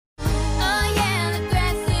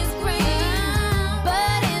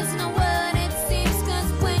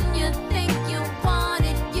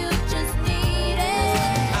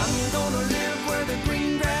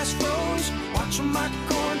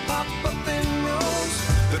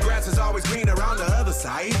always greener on the other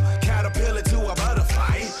side. Caterpillar to a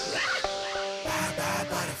butterfly. Bye bye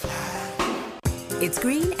butterfly. It's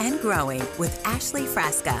Green and Growing with Ashley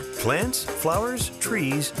Frasca Plants, flowers,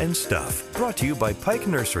 trees, and stuff. Brought to you by Pike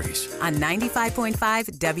Nurseries. on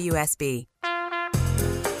 95.5 WSB.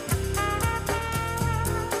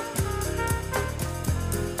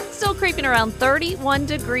 Still creeping around 31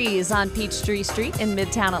 degrees on Peachtree Street in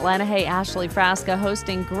Midtown Atlanta. Hey, Ashley Frasca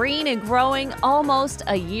hosting Green and Growing almost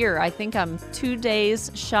a year. I think I'm 2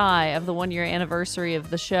 days shy of the 1-year anniversary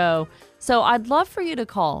of the show. So I'd love for you to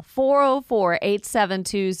call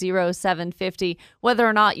 404-872-0750, whether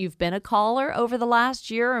or not you've been a caller over the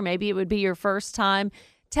last year or maybe it would be your first time.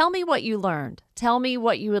 Tell me what you learned. Tell me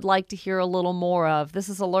what you would like to hear a little more of. This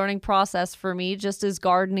is a learning process for me, just as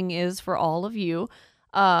gardening is for all of you.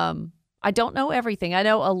 I don't know everything. I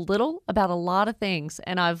know a little about a lot of things,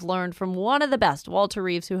 and I've learned from one of the best, Walter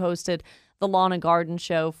Reeves, who hosted the Lawn and Garden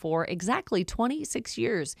Show for exactly 26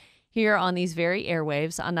 years here on these very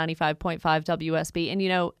airwaves on 95.5 WSB. And, you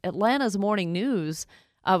know, Atlanta's Morning News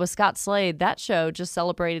with Scott Slade, that show just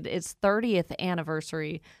celebrated its 30th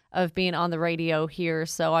anniversary of being on the radio here.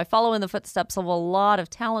 So I follow in the footsteps of a lot of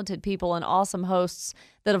talented people and awesome hosts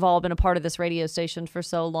that have all been a part of this radio station for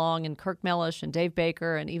so long. And Kirk Mellish and Dave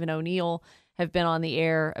Baker and even O'Neill have been on the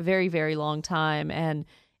air a very, very long time. And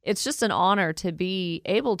it's just an honor to be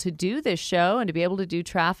able to do this show and to be able to do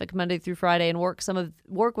traffic Monday through Friday and work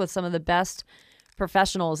with some of the best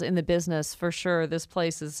professionals in the business for sure. This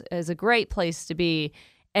place is a great place to be.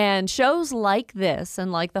 And shows like this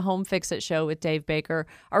and like the Home Fix-It show with Dave Baker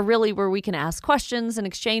are really where we can ask questions and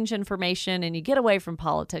exchange information, and you get away from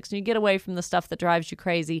politics and you get away from the stuff that drives you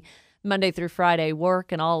crazy Monday through Friday,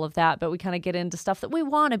 work and all of that. But we kind of get into stuff that we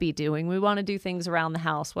want to be doing. We want to do things around the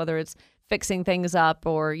house, whether it's fixing things up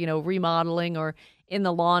or, you know, remodeling or in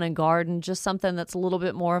the lawn and garden, just something that's a little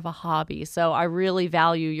bit more of a hobby. So I really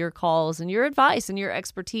value your calls and your advice and your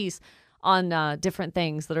expertise on different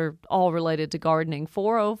things that are all related to gardening.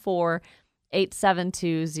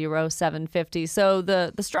 404-872-0750. So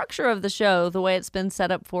the structure of the show, the way it's been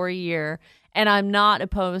set up for a year, and I'm not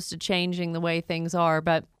opposed to changing the way things are,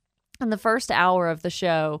 but in the first hour of the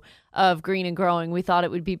show of Green and Growing, we thought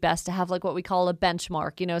it would be best to have like what we call a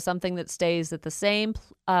benchmark, you know, something that stays at the same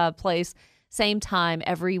place, same time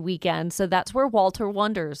every weekend. So that's where Walter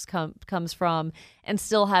Wonders comes from, and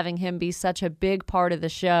still having him be such a big part of the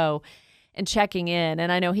show and checking in. And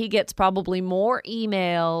I know he gets probably more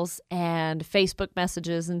emails and Facebook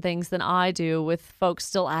messages and things than I do, with folks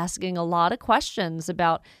still asking a lot of questions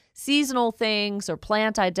about seasonal things or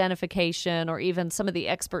plant identification, or even some of the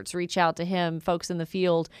experts reach out to him, folks in the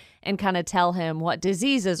field, and kind of tell him what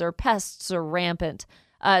diseases or pests are rampant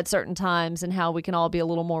at certain times and how we can all be a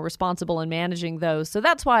little more responsible in managing those. So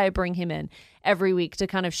that's why I bring him in every week to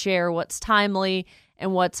kind of share what's timely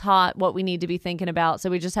and what's hot, what we need to be thinking about. So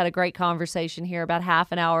we just had a great conversation here about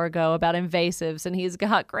half an hour ago about invasives, and he's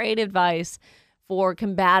got great advice for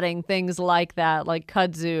combating things like that, like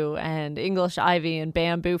kudzu and English ivy and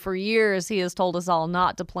bamboo. For years, he has told us all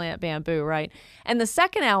not to plant bamboo, right? And the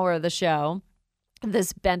second hour of the show,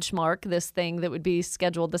 this benchmark, this thing that would be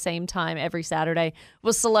scheduled the same time every Saturday,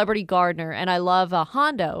 was Celebrity Gardener. And I love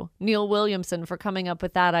Hondo, Neil Williamson, for coming up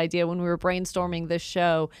with that idea when we were brainstorming this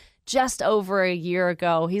show just over a year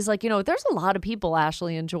ago. He's like, you know, there's a lot of people,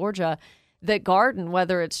 Ashley, in Georgia that garden,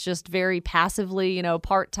 whether it's just very passively, you know,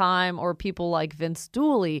 part-time, or people like Vince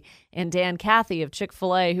Dooley and Dan Cathy of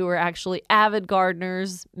Chick-fil-A, who are actually avid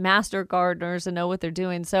gardeners, master gardeners, and know what they're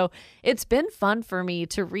doing. So it's been fun for me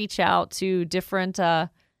to reach out to different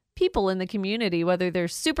people in the community, whether they're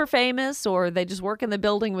super famous or they just work in the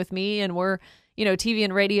building with me and we're, you know, TV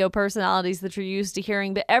and radio personalities that you're used to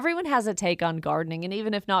hearing. But everyone has a take on gardening. And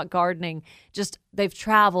even if not gardening, just they've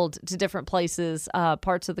traveled to different places,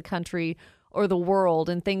 parts of the country or the world,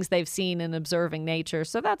 and things they've seen in observing nature.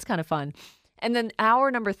 So that's kind of fun. And then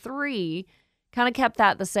hour number 3 kind of kept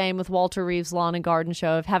that the same with Walter Reeves' Lawn and Garden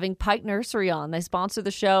Show, of having Pike Nursery on. They sponsor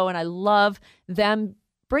the show, and I love them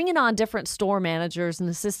bringing on different store managers and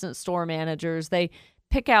assistant store managers. They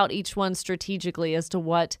pick out each one strategically as to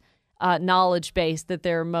what knowledge base that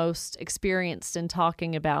they're most experienced in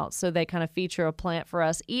talking about. So they kind of feature a plant for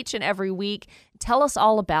us each and every week. Tell us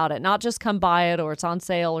all about it, not just come buy it or it's on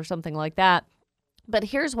sale or something like that. But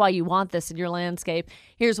here's why you want this in your landscape.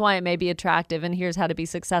 Here's why it may be attractive, and here's how to be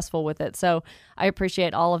successful with it. So I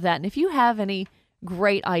appreciate all of that. And if you have any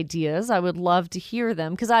great ideas, I would love to hear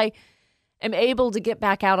them, because am able to get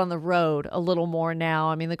back out on the road a little more now.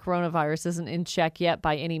 I mean, the coronavirus isn't in check yet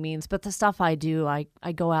by any means, but the stuff I do, I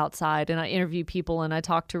go outside and I interview people and I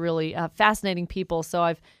talk to really fascinating people. So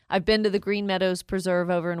I've been to the Green Meadows Preserve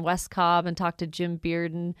over in West Cobb and talked to Jim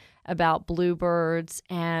Bearden about bluebirds.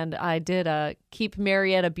 And I did a Keep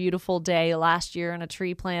Marietta Beautiful Day last year in a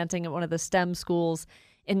tree planting at one of the STEM schools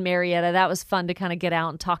in Marietta. That was fun to kind of get out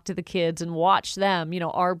and talk to the kids and watch them,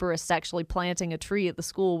 arborists actually planting a tree at the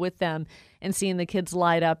school with them and seeing the kids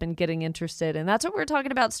light up and getting interested. And that's what we're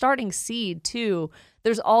talking about, starting seed too.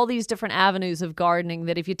 There's all these different avenues of gardening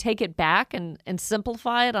that if you take it back and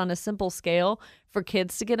simplify it on a simple scale for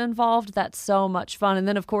kids to get involved, that's so much fun. And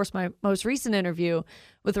then, of course, my most recent interview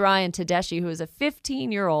with Ryan Tedeschi, who is a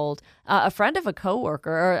 15-year-old, a friend of a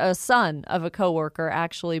coworker, or a son of a coworker,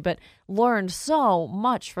 actually, but learned so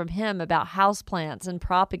much from him about houseplants and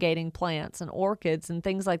propagating plants and orchids and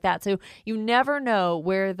things like that. So you never know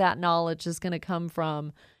where that knowledge is going to come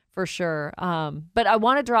from, for sure. But I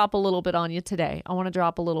want to drop a little bit on you today. I want to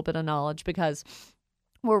drop a little bit of knowledge because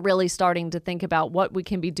we're really starting to think about what we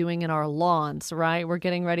can be doing in our lawns, right? We're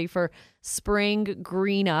getting ready for spring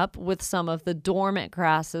green up with some of the dormant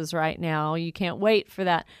grasses right now. You can't wait for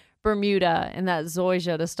that Bermuda and that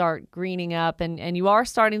zoysia to start greening up, and you are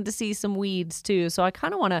starting to see some weeds too. So I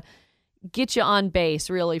kind of want to get you on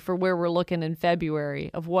base really for where we're looking in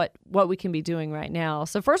February of what we can be doing right now.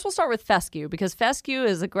 So first we'll start with fescue, because fescue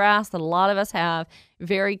is a grass that a lot of us have,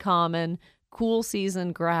 very common, cool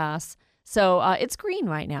season grass. So it's green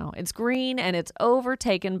right now. It's green and it's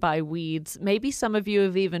overtaken by weeds. Maybe some of you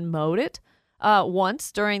have even mowed it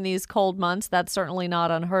once during these cold months. That's certainly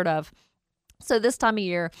not unheard of. So this time of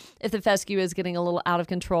year, if the fescue is getting a little out of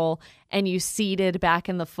control and you seeded back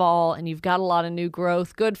in the fall and you've got a lot of new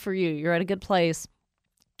growth, good for you. You're at a good place.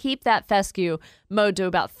 Keep that fescue mowed to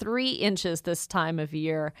about 3 inches this time of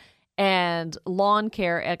year. And lawn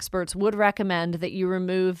care experts would recommend that you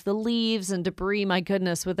remove the leaves and debris. My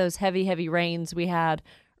goodness, with those heavy, heavy rains we had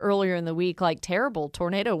earlier in the week, like terrible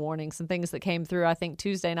tornado warnings and things that came through, I think,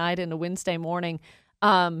 Tuesday night into Wednesday morning.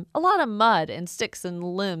 A lot of mud and sticks and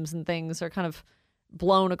limbs and things are kind of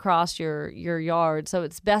blown across your yard. So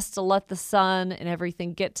it's best to let the sun and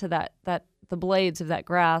everything get to the blades of that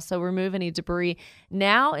grass. So remove any debris.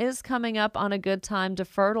 Now is coming up on a good time to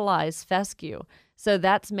fertilize fescue. So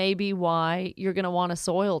that's maybe why you're going to want a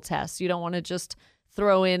soil test. You don't want to just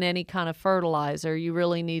throw in any kind of fertilizer. You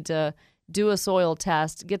really need to do a soil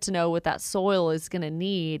test, get to know what that soil is going to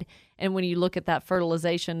need. And when you look at that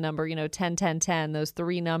fertilization number, 10, 10, 10, those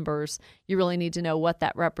 3 numbers, you really need to know what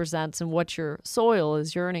that represents and what your soil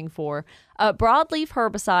is yearning for. Broadleaf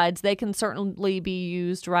herbicides, they can certainly be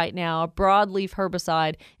used right now. A broadleaf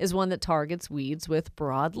herbicide is one that targets weeds with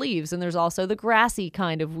broad leaves. And there's also the grassy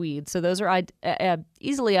kind of weeds. So those are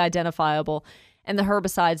easily identifiable. And the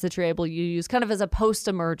herbicides that you're able to use kind of as a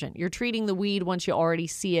post-emergent. You're treating the weed once you already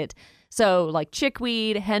see it. So like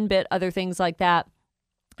chickweed, henbit, other things like that.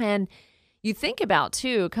 And you think about,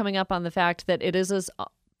 too, coming up on the fact that it is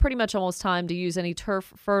pretty much almost time to use any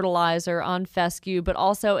turf fertilizer on fescue, but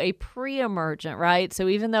also a pre-emergent, right? So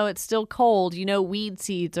even though it's still cold, weed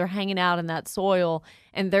seeds are hanging out in that soil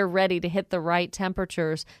and they're ready to hit the right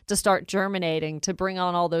temperatures to start germinating, to bring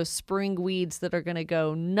on all those spring weeds that are going to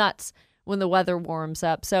go nuts when the weather warms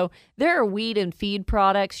up. So there are weed and feed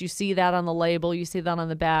products. You see that on the label. You see that on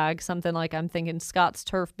the bag. Something like, I'm thinking, Scott's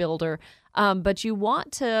Turf Builder. But you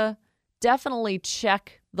want to definitely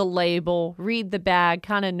check the label, read the bag,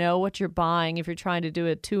 kind of know what you're buying if you're trying to do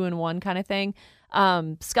a 2-in-1 kind of thing.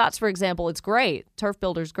 Scott's, for example, it's great. Turf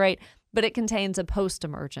Builder's great, but it contains a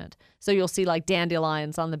post-emergent. So you'll see like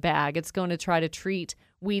dandelions on the bag. It's going to try to treat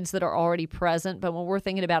weeds that are already present. But when we're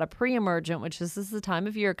thinking about a pre-emergent, which this is the time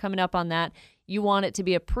of year coming up on that, you want it to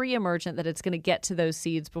be a pre-emergent that it's going to get to those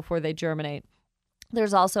seeds before they germinate.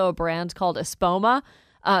 There's also a brand called Espoma.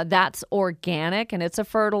 That's organic, and it's a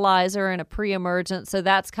fertilizer and a pre-emergent. So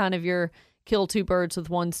that's kind of your kill 2 birds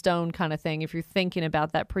with 1 stone kind of thing if you're thinking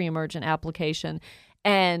about that pre-emergent application.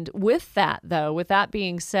 And with that, though, with that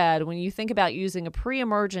being said, when you think about using a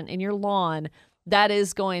pre-emergent in your lawn, that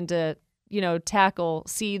is going to tackle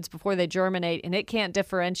seeds before they germinate, and it can't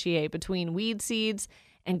differentiate between weed seeds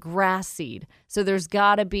and grass seed. So there's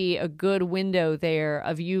got to be a good window there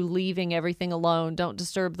of you leaving everything alone. Don't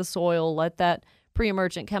disturb the soil. Let that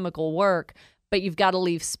pre-emergent chemical work, but you've got to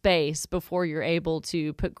leave space before you're able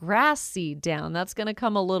to put grass seed down. That's going to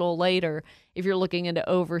come a little later if you're looking into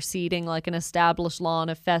overseeding like an established lawn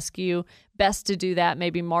of fescue. Best to do that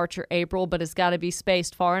maybe March or April, but it's got to be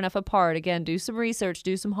spaced far enough apart. Again, do some research,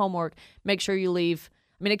 do some homework, make sure you leave.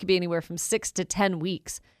 It could be anywhere from 6 to 10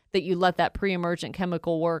 weeks that you let that pre-emergent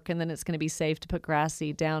chemical work, and then it's going to be safe to put grass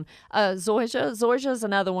seed down. Zoysia is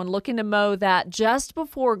another one, looking to mow that just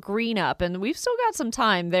before green up, and we've still got some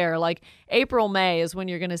time there. Like April, May is when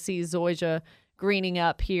you're going to see zoysia greening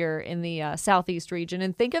up here in the southeast region.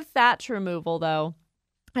 And think of thatch removal, though.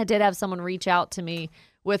 I did have someone reach out to me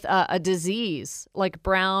with a disease, like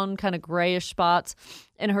brown, kind of grayish spots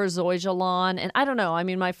in her zoysia lawn. And I don't know. I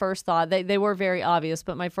mean, my first thought, they were very obvious,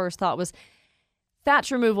 but my first thought was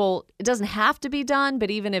thatch removal, it doesn't have to be done,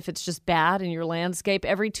 but even if it's just bad in your landscape,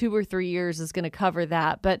 every 2 or 3 years is going to cover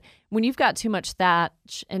that. But when you've got too much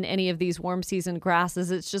thatch in any of these warm season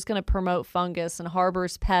grasses, it's just going to promote fungus and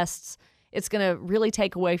harbors pests. It's going to really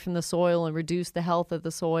take away from the soil and reduce the health of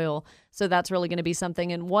the soil. So that's really going to be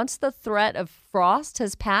something. And once the threat of frost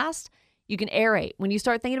has passed, you can aerate. When you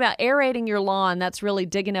start thinking about aerating your lawn, that's really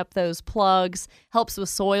digging up those plugs, helps with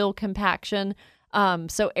soil compaction.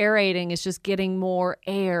 So aerating is just getting more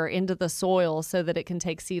air into the soil so that it can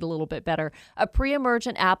take seed a little bit better. A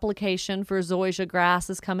pre-emergent application for zoysia grass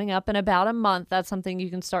is coming up in about a month. That's something you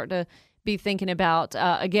can start to be thinking about,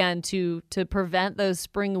 again, to prevent those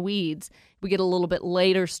spring weeds. We get a little bit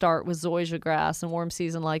later start with zoysia grass and warm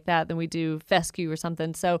season like that than we do fescue or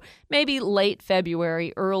something. So maybe late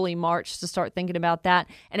February, early March to start thinking about that.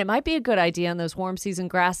 And it might be a good idea in those warm season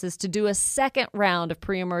grasses to do a second round of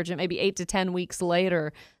pre-emergent, maybe 8 to 10 weeks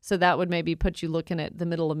later. So that would maybe put you looking at the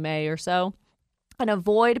middle of May or so. And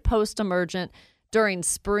avoid post-emergent during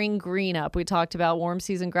spring green up. We talked about warm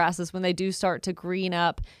season grasses when they do start to green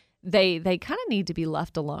up. They kind of need to be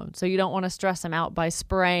left alone. So you don't want to stress them out by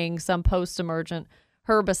spraying some post-emergent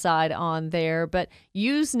herbicide on there. But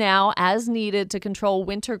use now as needed to control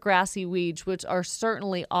winter grassy weeds, which are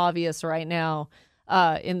certainly obvious right now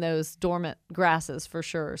in those dormant grasses for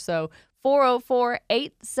sure. So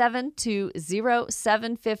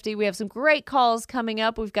 404-872-0750. We have some great calls coming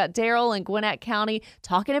up. We've got Daryl in Gwinnett County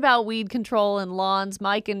talking about weed control in lawns.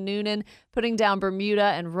 Mike in Noonan putting down Bermuda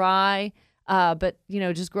and rye. But,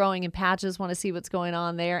 just growing in patches, want to see what's going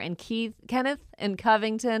on there. And Kenneth in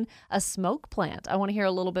Covington, a smoke plant. I want to hear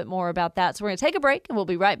a little bit more about that. So we're going to take a break, and we'll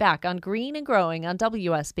be right back on Green and Growing on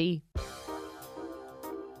WSB.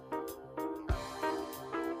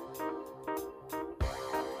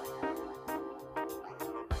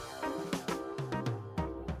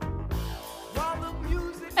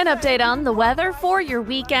 An update on the weather for your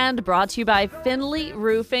weekend brought to you by Finley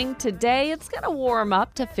Roofing. Today, it's going to warm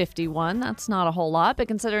up to 51. That's not a whole lot, but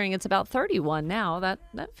considering it's about 31 now, that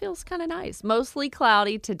feels kind of nice. Mostly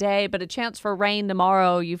cloudy today, but a chance for rain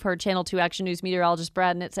tomorrow. You've heard Channel 2 Action News meteorologist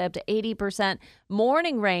Brad Nitt say up to 80%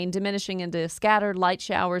 morning rain, diminishing into scattered light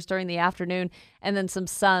showers during the afternoon, and then some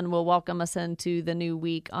sun will welcome us into the new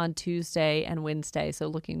week on Tuesday and Wednesday. So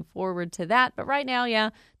looking forward to that. But right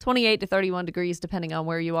now, 28 to 31 degrees, depending on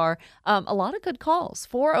where you are. A lot of good calls.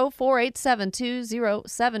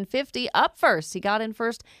 404-872-0750. Up first, he got in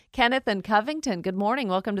first. Kenneth in Covington. Good morning.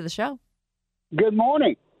 Welcome to the show. Good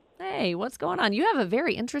morning. Hey, what's going on? You have a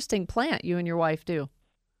very interesting plant, you and your wife do.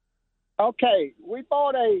 Okay, we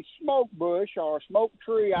bought a smoke bush or a smoke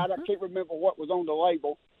tree. I can't remember what was on the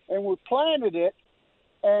label. And we planted it,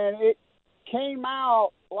 and it came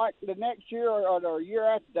out like the next year or the year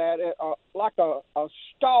after that, like a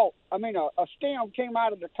stalk. A stem came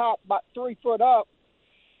out of the top about 3 foot up,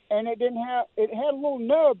 and it had little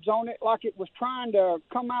nubs on it, like it was trying to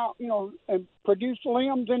come out, and produce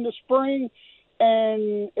limbs in the spring.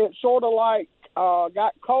 And it sort of like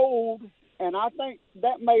got cold, and I think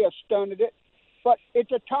that may have stunted it. But at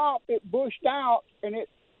the top, it bushed out, and it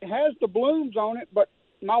has the blooms on it, but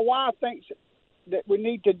my wife thinks that we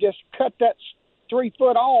need to just cut that 3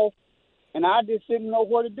 foot off, and I just didn't know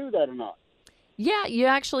where to do that or not. Yeah, you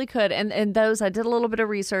actually could. And those, I did a little bit of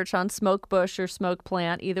research on smoke bush or smoke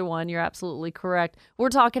plant, either one. You're absolutely correct. We're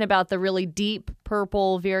talking about the really deep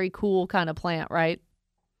purple, very cool kind of plant, right?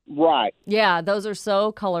 Right. Yeah, those are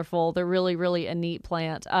so colorful. They're really, really a neat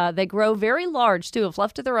plant. They grow very large, too. If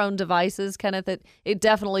left to their own devices, Kenneth, it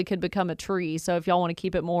definitely could become a tree. So if y'all want to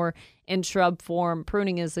keep it more in shrub form,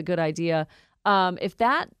 pruning is a good idea. If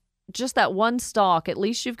just that one stalk, at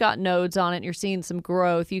least you've got nodes on it and you're seeing some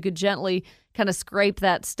growth, you could gently kind of scrape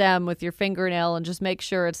that stem with your fingernail and just make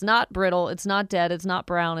sure it's not brittle, it's not dead, it's not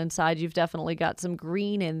brown inside. You've definitely got some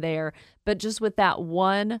green in there. But just with that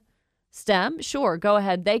one stem, sure, go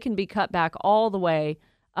ahead. They can be cut back all the way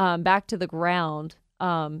back to the ground.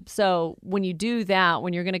 So when you do that,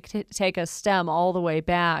 when you're going to take a stem all the way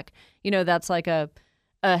back, that's like a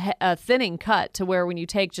thinning cut to where when you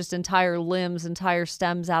take just entire limbs, entire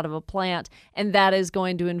stems out of a plant, and that is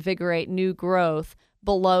going to invigorate new growth.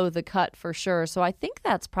 below the cut for sure. So I think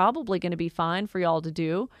that's probably going to be fine for y'all to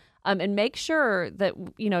do. And make sure that,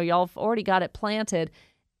 y'all have already got it planted.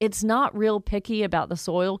 It's not real picky about the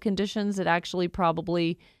soil conditions. It actually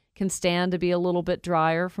probably can stand to be a little bit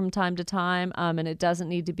drier from time to time, and it doesn't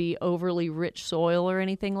need to be overly rich soil or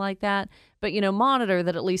anything like that. But, monitor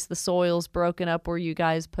that at least the soil's broken up where you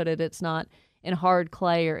guys put it. It's not in hard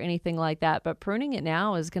clay or anything like that. But pruning it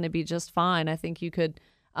now is going to be just fine. I think you could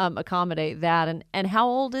accommodate that. And how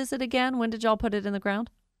old is it again? When did y'all put it in the ground?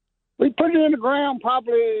 We put it in the ground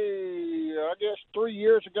probably, I guess, 3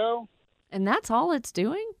 years ago. And that's all it's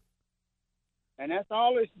doing? And that's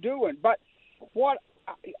all it's doing. But what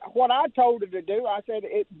I told her to do, I said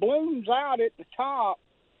it blooms out at the top,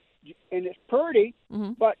 and it's pretty,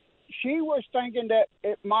 but she was thinking that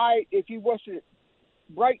it might, if you was to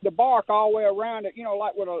break the bark all the way around it,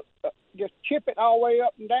 like with just chip it all the way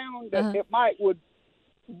up and down, that it would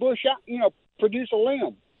bush out, produce a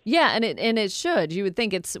limb. Yeah, and it should. You would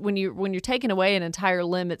think it's when you're taking away an entire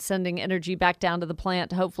limb, it's sending energy back down to the plant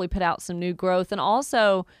to hopefully put out some new growth. And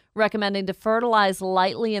also recommending to fertilize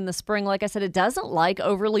lightly in the spring. Like I said, it doesn't like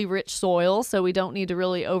overly rich soil, so we don't need to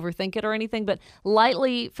really overthink it or anything, but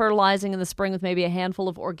lightly fertilizing in the spring with maybe a handful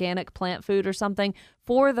of organic plant food or something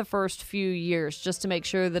for the first few years, just to make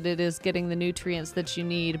sure that it is getting the nutrients that you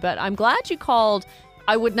need. But I'm glad you called.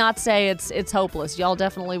 I would not say it's hopeless. Y'all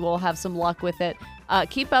definitely will have some luck with it.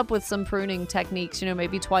 Keep up with some pruning techniques,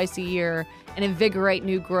 maybe twice a year, and invigorate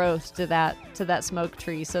new growth to that smoke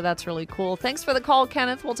tree. So that's really cool. Thanks for the call,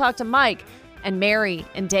 Kenneth. We'll talk to Mike and Mary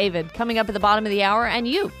and David coming up at the bottom of the hour. And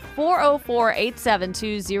you,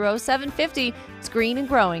 404-872-0750. It's Green and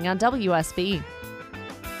Growing on WSB.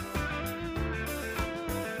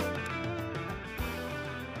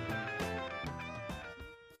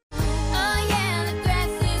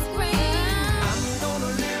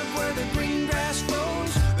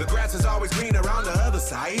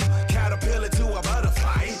 Caterpillar to a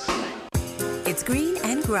butterfly. It's Green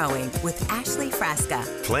and Growing with Ashley Frasca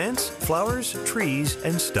Plants, flowers, trees,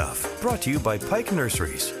 and stuff. Brought to you by Pike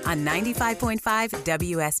Nurseries on 95.5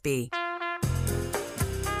 WSB.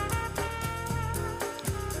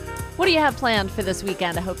 What do you have planned for this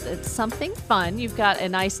weekend? I hope it's something fun. You've got a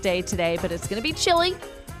nice day today, but it's going to be chilly.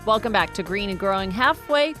 Welcome back to Green and Growing.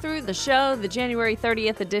 Halfway through the show, the January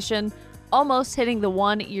 30th edition. Almost hitting the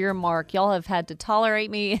 1 year mark. Y'all have had to tolerate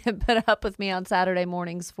me and put up with me on Saturday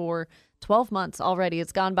mornings for 12 months already.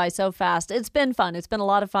 It's gone by so fast. It's been fun. It's been a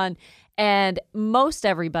lot of fun. And most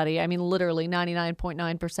everybody, I mean, literally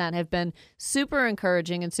 99.9% have been super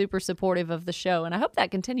encouraging and super supportive of the show. And I hope that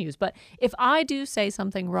continues. But if I do say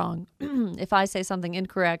something wrong, if I say something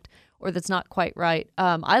incorrect or that's not quite right,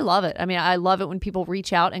 I love it. I mean, I love it when people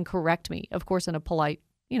reach out and correct me, of course, in a polite,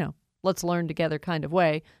 let's learn together kind of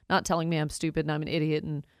way, not telling me I'm stupid and I'm an idiot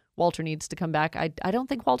and Walter needs to come back. I don't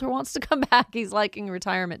think Walter wants to come back. He's liking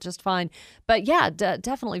retirement just fine. But yeah,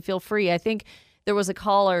 definitely feel free. I think there was a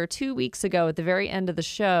caller 2 weeks ago at the very end of the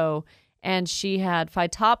show, and she had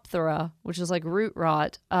Phytophthora, which is like root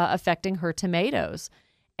rot, affecting her tomatoes.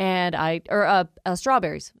 And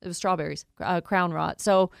strawberries. It was strawberries, crown rot.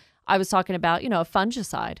 So I was talking about, a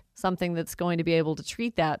fungicide, something that's going to be able to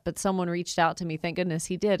treat that. But someone reached out to me, thank goodness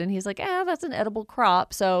he did. And he's like, that's an edible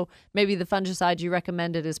crop. So maybe the fungicide you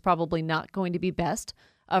recommended is probably not going to be best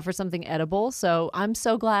for something edible. So I'm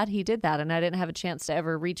so glad he did that. And I didn't have a chance to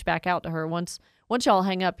ever reach back out to her. Once y'all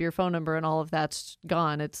hang up, your phone number and all of that's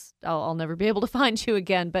gone. I'll never be able to find you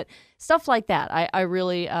again. But stuff like that, I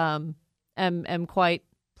really am quite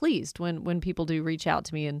pleased when people do reach out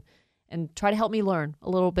to me and try to help me learn a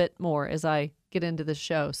little bit more as I get into this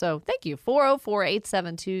show. So thank you.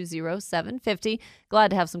 404-872-0750. Glad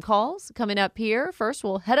to have some calls coming up here. First,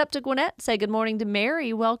 we'll head up to Gwinnett, say good morning to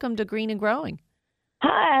Mary. Welcome to Green and Growing.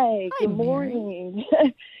 Hi, good morning.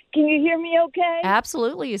 Can you hear me okay?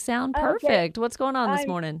 Absolutely. You sound perfect. Okay. What's going on this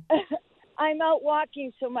morning? I'm out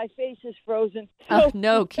walking, so my face is frozen. Oh,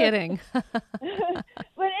 no kidding. But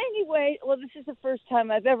anyway, this is the first time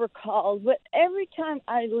I've ever called. But every time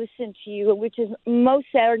I listen to you, which is most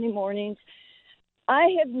Saturday mornings, I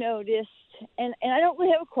have noticed, and I don't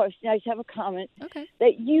really have a question, I just have a comment,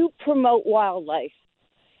 that you promote wildlife.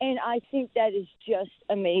 And I think that is just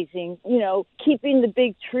amazing. Keeping the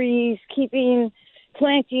big trees,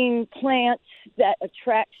 planting plants that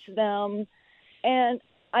attracts them. And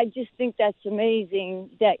I just think that's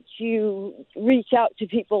amazing that you reach out to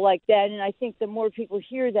people like that. And I think the more people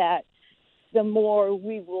hear that, the more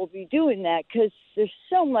we will be doing that, because there's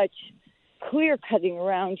so much clear cutting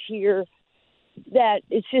around here that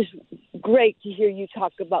it's just great to hear you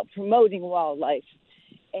talk about promoting wildlife.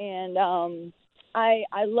 And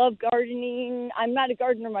I love gardening. I'm not a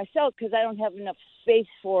gardener myself because I don't have enough space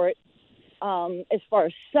for it as far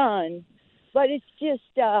as sun. But it's just,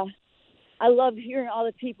 I love hearing all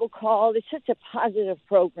the people call. It's such a positive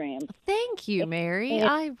program. Thank you, Mary. And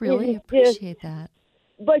I really it's appreciate that.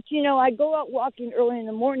 But, I go out walking early in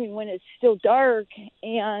the morning when it's still dark,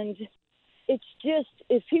 and it's just,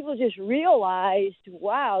 if people just realized,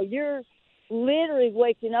 wow, you're literally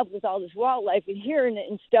waking up with all this wildlife and hearing it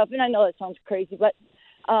and stuff. And I know that sounds crazy, but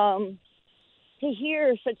to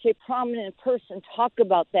hear such a prominent person talk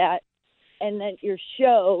about that and then your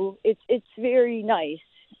show, it's very nice.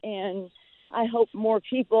 And I hope more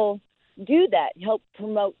people do that, help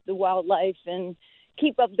promote the wildlife and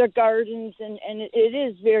keep up their gardens. And it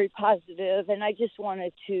is very positive. And I just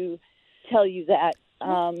wanted to tell you that.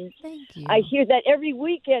 Thank you. I hear that every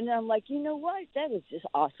weekend, and I'm like, you know what? That is just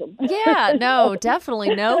awesome. Yeah, no,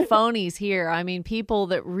 definitely no phonies here. I mean, people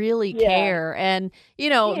that really care. And,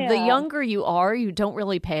 the younger you are, you don't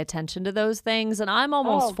really pay attention to those things. And I'm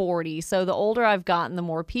almost 40, so the older I've gotten, the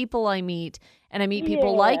more people I meet. And I meet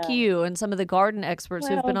people like you and some of the garden experts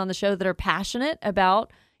who've been on the show that are passionate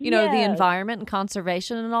about, the environment and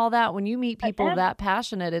conservation and all that. When you meet people that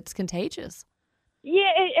passionate, it's contagious.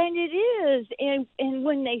 Yeah, and it is. And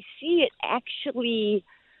when they see it actually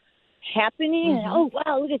happening, and oh,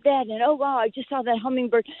 wow, look at that. And oh, wow, I just saw that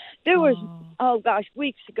hummingbird. There was,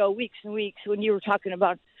 weeks and weeks when you were talking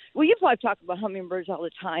about, well, you probably talk about hummingbirds all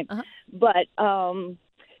the time. But,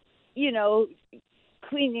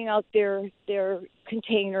 cleaning out their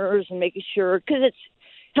containers and making sure, because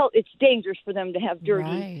it's dangerous for them to have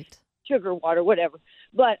dirty sugar water, whatever.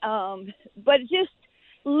 But just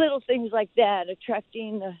little things like that,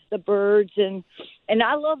 attracting the birds, and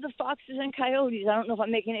I love the foxes and coyotes. I don't know if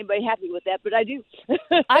I'm making anybody happy with that, but I do.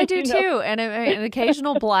 I do too. And an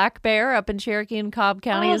occasional black bear up in Cherokee and Cobb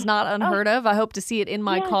County is not unheard of. I hope to see it in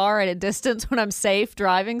my car at a distance when I'm safe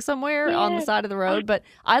driving somewhere on the side of the road. But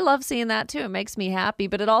I love seeing that too. It makes me happy,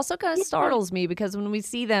 but it also kind of startles me because when we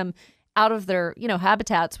see them out of their,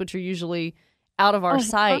 habitats, which are usually out of our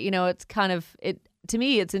sight, it's kind of to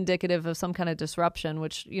me, it's indicative of some kind of disruption,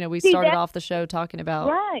 which, we started off the show talking about.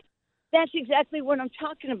 Right. That's exactly what I'm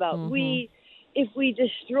talking about. If we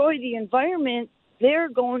destroy the environment, they're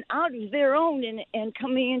going out of their own and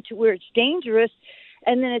coming into where it's dangerous.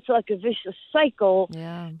 And then it's like a vicious cycle.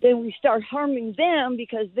 Yeah. Then we start harming them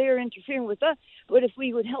because they're interfering with us. But if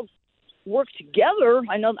we would help work together,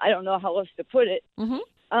 I don't know how else to put it,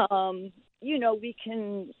 we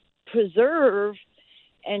can preserve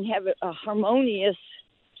and have a harmonious,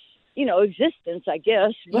 existence, I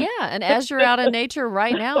guess. Yeah, and as you're out in nature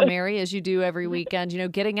right now, Mary, as you do every weekend,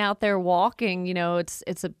 getting out there walking,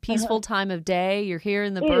 it's a peaceful time of day. You're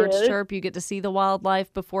hearing the birds chirp. You get to see the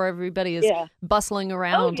wildlife before everybody is bustling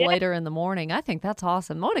around later in the morning. I think that's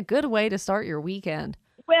awesome. What a good way to start your weekend.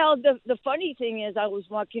 Well, the funny thing is I was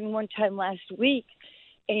walking one time last week,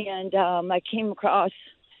 and I came across,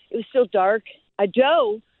 it was still dark, a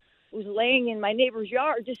doe was laying in my neighbor's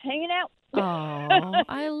yard just hanging out. Oh,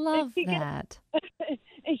 I love that.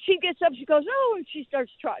 And she gets up, she goes, oh, and she starts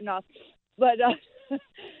trotting off. But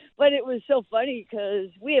it was so funny because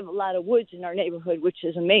we have a lot of woods in our neighborhood, which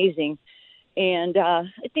is amazing. And I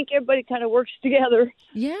think everybody kind of works together.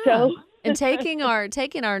 Yeah. So. And taking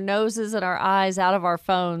our noses and our eyes out of our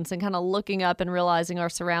phones and kind of looking up and realizing our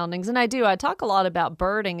surroundings. And I talk a lot about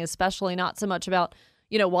birding, especially not so much about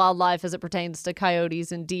wildlife as it pertains to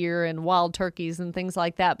coyotes and deer and wild turkeys and things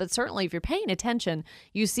like that. But certainly if you're paying attention,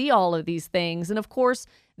 you see all of these things. And of course,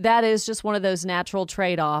 that is just one of those natural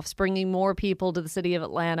trade-offs, bringing more people to the city of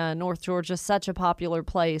Atlanta. North Georgia is such a popular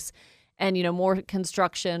place. And, more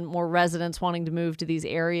construction, more residents wanting to move to these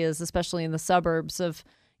areas, especially in the suburbs of,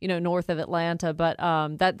 north of Atlanta. But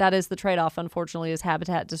that is the trade-off, unfortunately, is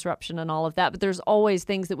habitat disruption and all of that. But there's always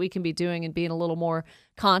things that we can be doing and being a little more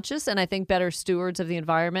conscious and I think better stewards of the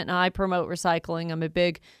environment. And I promote recycling. I'm a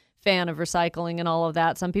big fan of recycling and all of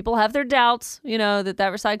that. Some people have their doubts, that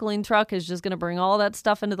recycling truck is just going to bring all that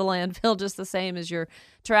stuff into the landfill just the same as your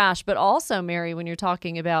trash. But also, Mary, when you're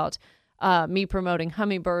talking about me promoting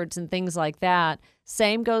hummingbirds and things like that,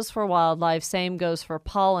 same goes for wildlife, same goes for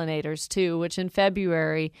pollinators too, which in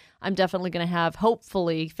February, I'm definitely going to have,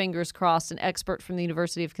 hopefully, fingers crossed, an expert from the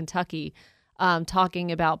University of Kentucky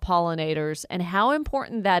talking about pollinators and how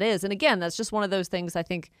important that is. And again, that's just one of those things I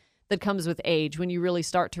think that comes with age when you really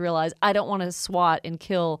start to realize I don't want to swat and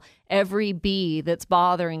kill every bee that's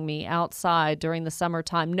bothering me outside during the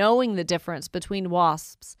summertime, knowing the difference between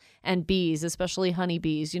wasps and bees, especially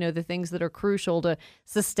honeybees, the things that are crucial to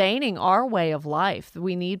sustaining our way of life.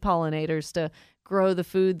 We need pollinators to grow the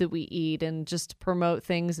food that we eat and just promote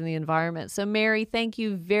things in the environment. So Mary, thank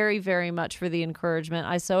you very, very much for the encouragement.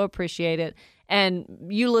 I so appreciate it. And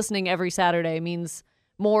you listening every Saturday means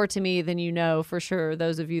more to me than you know, for sure.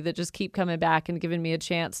 Those of you that just keep coming back and giving me a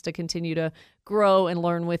chance to continue to grow and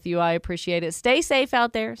learn with you, I appreciate it. Stay safe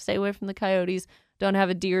out there. Stay away from the coyotes. Don't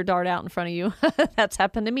have a deer dart out in front of you. That's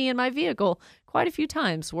happened to me in my vehicle quite a few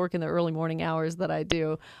times working the early morning hours that I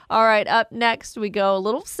do. All right, up next, we go a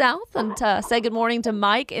little south and say good morning to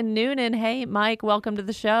Mike in Noonan. Hey, Mike, welcome to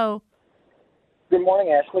the show. Good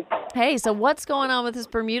morning, Ashley. Hey, so what's going on with this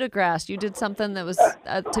Bermuda grass? You did something that was,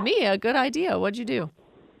 to me, a good idea. What'd you do?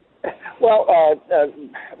 Well,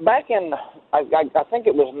 back in, I think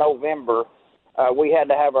it was November, we had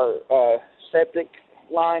to have our septic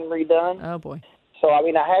line redone. Oh, boy. So, I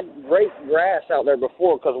mean, I had great grass out there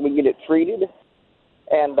before because we get it treated.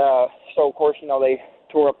 And so, of course, they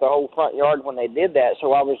tore up the whole front yard when they did that.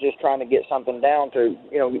 So I was just trying to get something down to,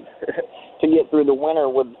 to get through the winter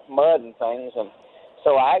with mud and things. And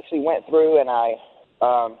so I actually went through and I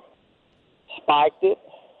spiked it,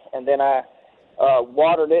 and then I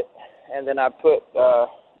watered it, and then I put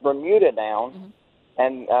Bermuda down. Mm-hmm.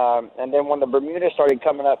 And then when the Bermuda started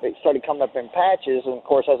coming up, it started coming up in patches. And, of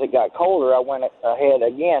course, as it got colder, I went ahead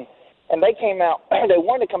again. And they came out. They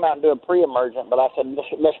wanted to come out and do a pre-emergent, but I said,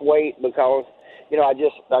 let's wait because, I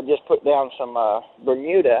just put down some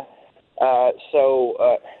Bermuda.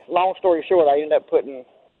 So long story short, I ended up putting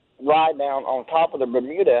rye down on top of the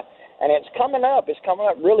Bermuda. And it's coming up. It's coming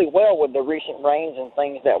up really well with the recent rains and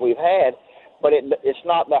things that we've had. But it's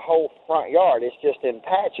not the whole front yard. It's just in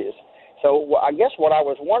patches. So I guess what I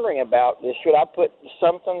was wondering about is should I put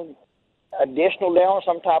something additional down,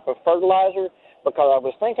 some type of fertilizer? Because I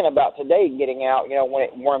was thinking about today getting out, when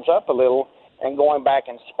it warms up a little and going back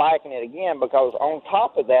and spiking it again, because on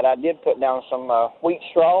top of that I did put down some wheat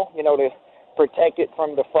straw, to protect it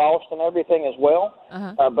from the frost and everything as well.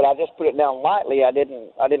 Uh-huh. But I just put it down lightly. I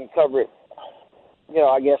didn't cover it,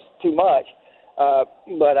 I guess too much.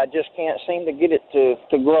 But I just can't seem to get it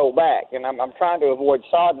to grow back. And I'm trying to avoid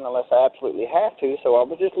sodding unless I absolutely have to. So I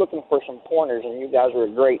was just looking for some pointers, and you guys are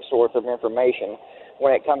a great source of information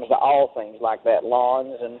when it comes to all things like that,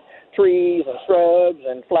 lawns and trees and shrubs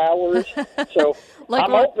and flowers. So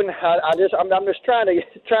I'm open. I'm just trying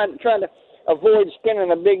to avoid spending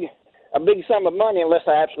a big sum of money unless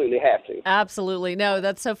I absolutely have to. Absolutely. No,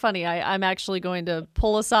 that's so funny. I'm actually going to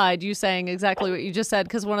pull aside you saying exactly what you just said,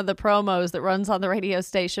 because one of the promos that runs on the radio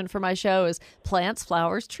station for my show is plants,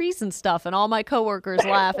 flowers, trees, and stuff. And all my coworkers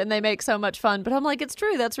laugh and they make so much fun. But I'm like, it's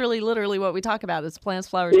true. That's really literally what we talk about is plants,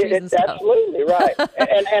 flowers, trees, and stuff. Absolutely right.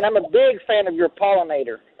 and I'm a big fan of your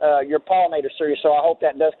pollinator series, so I hope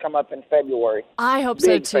that does come up in February. I hope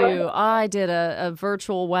so, too. I did a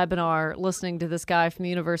virtual webinar listening to this guy from the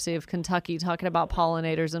University of Kentucky talking about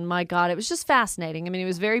pollinators, and my God, it was just fascinating. I mean, it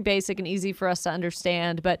was very basic and easy for us to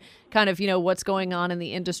understand, but kind of, what's going on in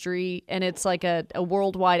the industry, and it's like a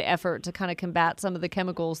worldwide effort to kind of combat some of the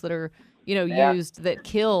chemicals that are, used that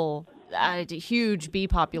kill huge bee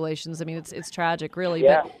populations. I mean, it's tragic, really.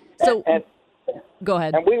 Yeah. But so go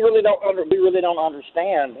ahead. And we really don't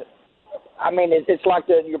understand. I mean, it's like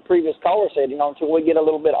your previous caller said. Until we get a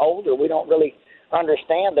little bit older, we don't really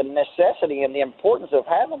understand the necessity and the importance of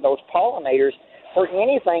having those pollinators for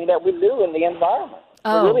anything that we do in the environment.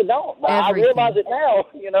 Oh, we really don't. I realize it now,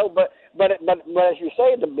 but as you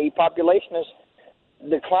say, the bee population is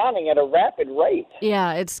declining at a rapid rate.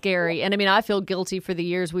 Yeah, it's scary. And I mean, I feel guilty for the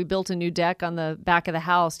years. We built a new deck on the back of the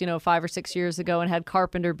house, 5 or 6 years ago and had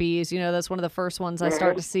carpenter bees. That's one of the first ones I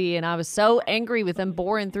start to see. And I was so angry with them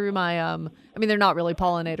boring through my, they're not really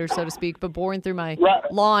pollinators, so to speak, but boring through my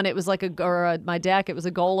lawn. It was like my deck. It was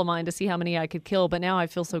a goal of mine to see how many I could kill. But now I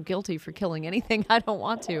feel so guilty for killing anything I don't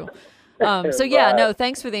want to. So yeah, no,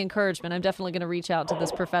 thanks for the encouragement. I'm definitely going to reach out to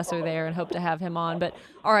this professor there and hope to have him on. But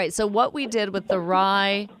all right, so what we did with the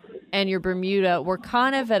rye and your Bermuda, we're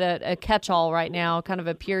kind of at a catch-all right now, kind of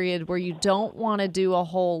a period where you don't want to do a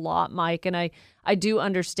whole lot, Mike. And I do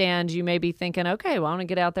understand you may be thinking, okay, well, I want to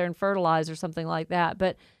get out there and fertilize or something like that.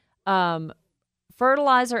 But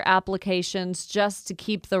fertilizer applications just to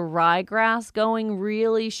keep the ryegrass going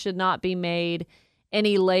really should not be made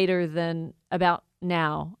any later than about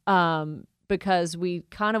now, because we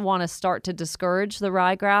kind of want to start to discourage the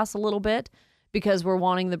ryegrass a little bit because we're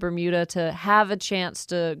wanting the Bermuda to have a chance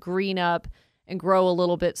to green up and grow a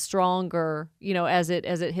little bit stronger, as it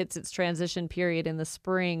hits its transition period in the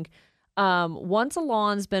spring. Once a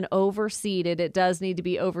lawn's been overseeded, it does need to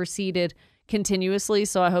be overseeded continuously.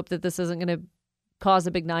 So I hope that this isn't going to cause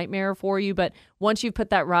a big nightmare for you. But once you put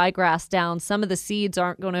that ryegrass down, some of the seeds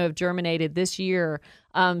aren't going to have germinated this year.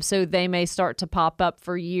 So they may start to pop up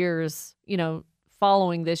for years,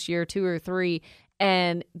 following this year, 2 or 3,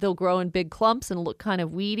 and they'll grow in big clumps and look kind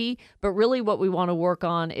of weedy. But really what we want to work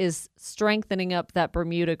on is strengthening up that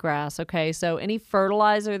Bermuda grass, okay? So any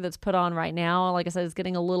fertilizer that's put on right now, like I said, is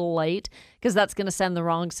getting a little late because that's going to send the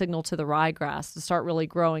wrong signal to the ryegrass to start really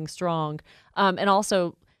growing strong. And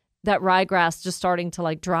also that ryegrass just starting to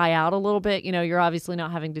like dry out a little bit. You're obviously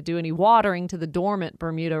not having to do any watering to the dormant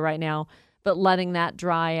Bermuda right now, but letting that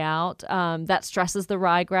dry out, that stresses the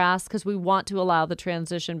ryegrass because we want to allow the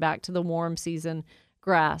transition back to the warm season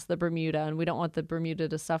grass, the Bermuda, and we don't want the Bermuda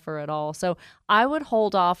to suffer at all. So I would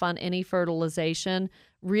hold off on any fertilization.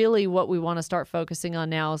 Really what we want to start focusing on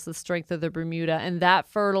now is the strength of the Bermuda, and that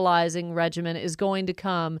fertilizing regimen is going to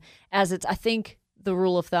come as I think the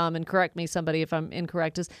rule of thumb, and correct me somebody if I'm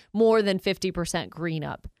incorrect, is more than 50% green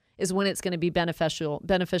up is when it's going to be beneficial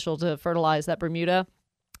to fertilize that Bermuda.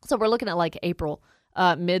 So we're looking at like April,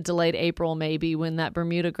 mid to late April maybe, when that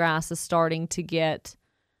Bermuda grass is starting to get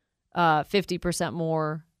 50%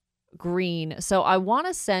 more green. So I want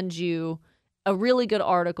to send you a really good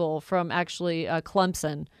article from actually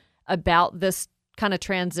Clemson about this kind of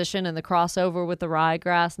transition and the crossover with the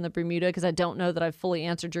ryegrass and the Bermuda, because I don't know that I've fully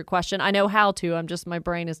answered your question. I know how to, my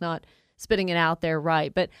brain is not spitting it out there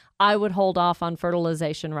right. But I would hold off on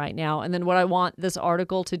fertilization right now. And then what I want this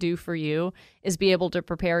article to do for you is be able to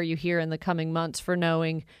prepare you here in the coming months for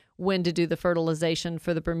knowing when to do the fertilization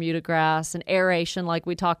for the Bermuda grass and aeration, like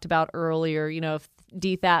we talked about earlier, if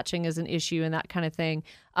dethatching is an issue and that kind of thing.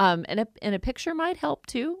 And a picture might help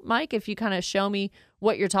too, Mike, if you kind of show me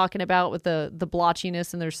what you're talking about with the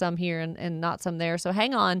blotchiness, and there's some here and not some there. So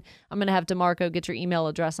hang on. I'm going to have DeMarco get your email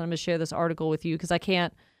address, and I'm going to share this article with you because I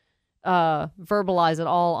can't verbalize it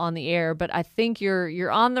all on the air, but I think you're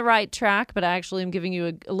on the right track. But I actually am giving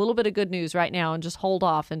you a little bit of good news right now, and just hold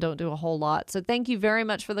off and don't do a whole lot. So thank you very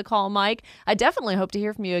much for the call, Mike. I definitely hope to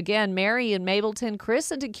hear from you again. Mary in Mableton,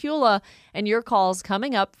 Chris in Tequila, and your calls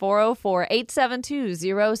coming up.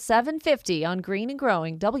 404-872-0750 on Green and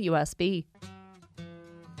Growing WSB.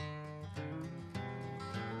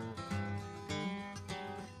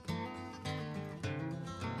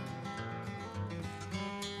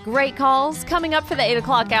 Great calls coming up for the 8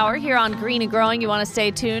 o'clock hour here on Green and Growing. You want to stay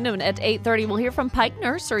tuned. And at 8:30, we'll hear from Pike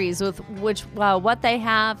Nurseries with what they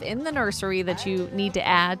have in the nursery that you need to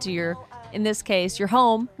add to your, in this case, your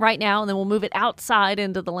home right now. And then we'll move it outside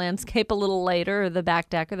into the landscape a little later, or the back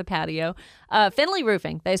deck or the patio. Finley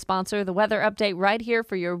Roofing, they sponsor the weather update right here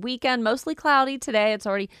for your weekend. Mostly cloudy today. It's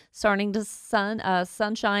already starting to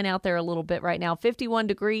sunshine out there a little bit right now. 51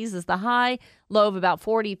 degrees is the high. Low of about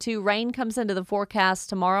 42. Rain comes into the forecast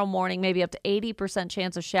tomorrow morning, maybe up to 80%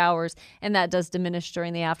 chance of showers, and that does diminish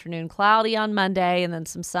during the afternoon. Cloudy on Monday, and then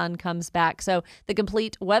some sun comes back. So the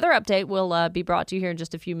complete weather update will be brought to you here in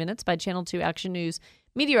just a few minutes by Channel 2 Action News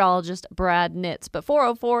meteorologist Brad Nitz. But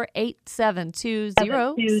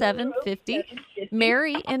 404-872-0750.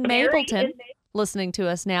 Mary in Mableton listening to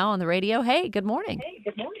us now on the radio. Hey, good morning.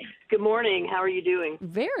 Good morning. How are you doing?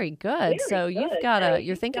 Very good. You've got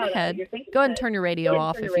you're thinking ahead. Go ahead and turn your radio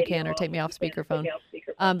off if you can, or take me off speakerphone.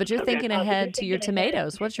 But you're thinking ahead to your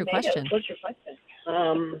tomatoes. What's your question?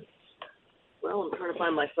 Well, I'm trying to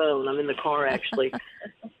find my phone. I'm in the car, actually.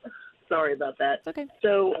 Sorry about that. It's okay.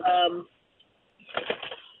 So,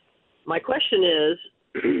 my question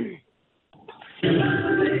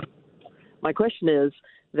is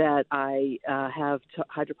that I have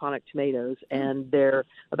hydroponic tomatoes, and they're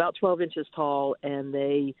about 12 inches tall, and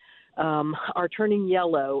they are turning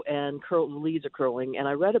yellow, and the leaves are curling. And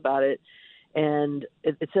I read about it, and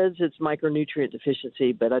it says it's micronutrient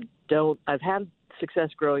deficiency, but I've had success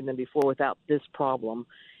growing them before without this problem.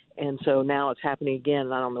 And so now it's happening again,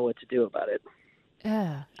 and I don't know what to do about it.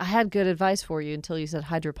 Yeah, I had good advice for you until you said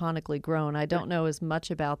hydroponically grown. I don't know as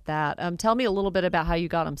much about that. Tell me a little bit about how you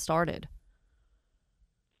got them started.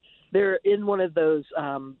 They're in one of those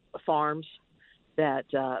farms that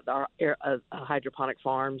are hydroponic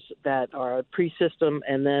farms that are a pre-system,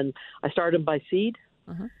 and then I started them by seed,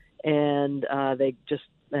 and I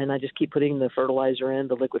just keep putting the fertilizer in,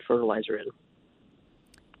 the liquid fertilizer in.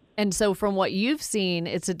 And so from what you've seen,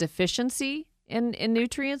 it's a deficiency in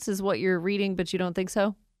nutrients is what you're reading, but you don't think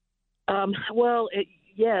so?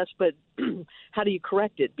 Yes, but how do you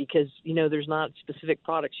correct it? Because, there's not specific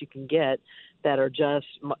products you can get that are just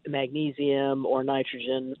magnesium or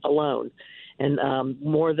nitrogen alone. And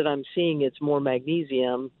more that I'm seeing, it's more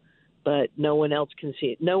magnesium, but no one else can see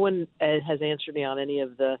it. No one has answered me on any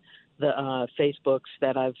of the Facebooks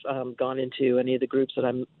that I've gone into, any of the groups that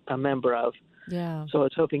I'm a member of. Yeah. So I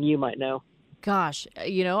was hoping you might know. Gosh,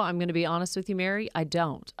 I'm going to be honest with you, Mary. I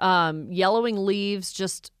don't. Yellowing leaves,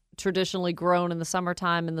 just traditionally grown in the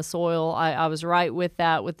summertime in the soil. I was right with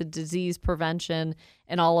that, with the disease prevention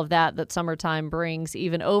and all of that summertime brings,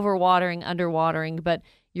 even overwatering, underwatering. But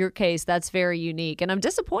your case, that's very unique. And I'm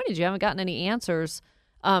disappointed you haven't gotten any answers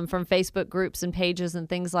from Facebook groups and pages and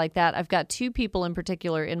things like that. I've got 2 people in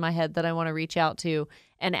particular in my head that I want to reach out to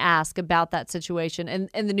and ask about that situation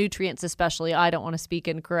and the nutrients especially. I don't want to speak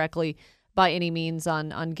incorrectly by any means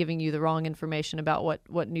on giving you the wrong information about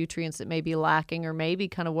what nutrients it may be lacking, or maybe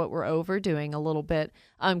kind of what we're overdoing a little bit.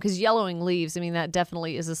 Because yellowing leaves, I mean, that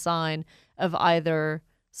definitely is a sign of either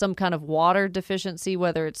some kind of water deficiency,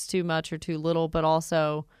 whether it's too much or too little, but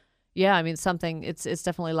also, yeah, I mean, something, it's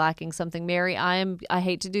definitely lacking something. Mary, I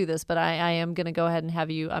hate to do this, but I am going to go ahead and have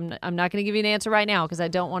you, I'm not going to give you an answer right now because I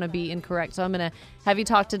don't want to be incorrect. So I'm going to have you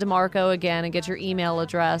talk to DeMarco again and get your email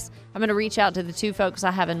address. I'm going to reach out to the 2 folks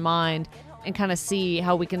I have in mind and kind of see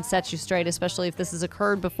how we can set you straight, especially if this has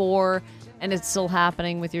occurred before and it's still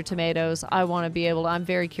happening with your tomatoes. I want to be able to, I'm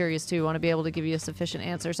very curious too, want to be able to give you a sufficient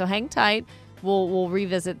answer. So hang tight. We'll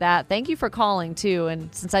revisit that. Thank you for calling, too.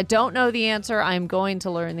 And since I don't know the answer, I'm going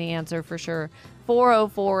to learn the answer for sure.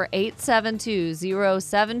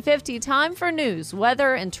 404-872-0750. Time for news,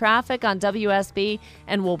 weather, and traffic on WSB.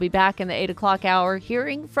 And we'll be back in the 8 o'clock hour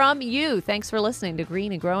hearing from you. Thanks for listening to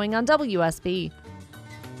Green and Growing on WSB.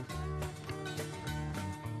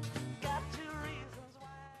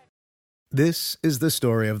 This is the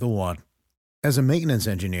story of the one. As a maintenance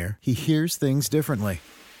engineer, he hears things differently.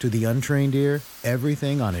 To the untrained ear,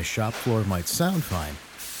 everything on his shop floor might sound fine,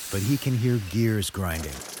 but he can hear gears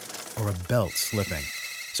grinding or a belt slipping.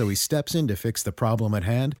 So he steps in to fix the problem at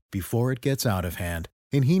hand before it gets out of hand.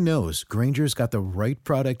 And he knows Grainger's got the right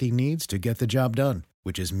product he needs to get the job done,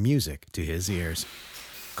 which is music to his ears.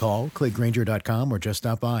 Call, click Grainger.com, or just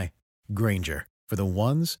stop by. Grainger, for the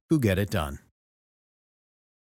ones who get it done.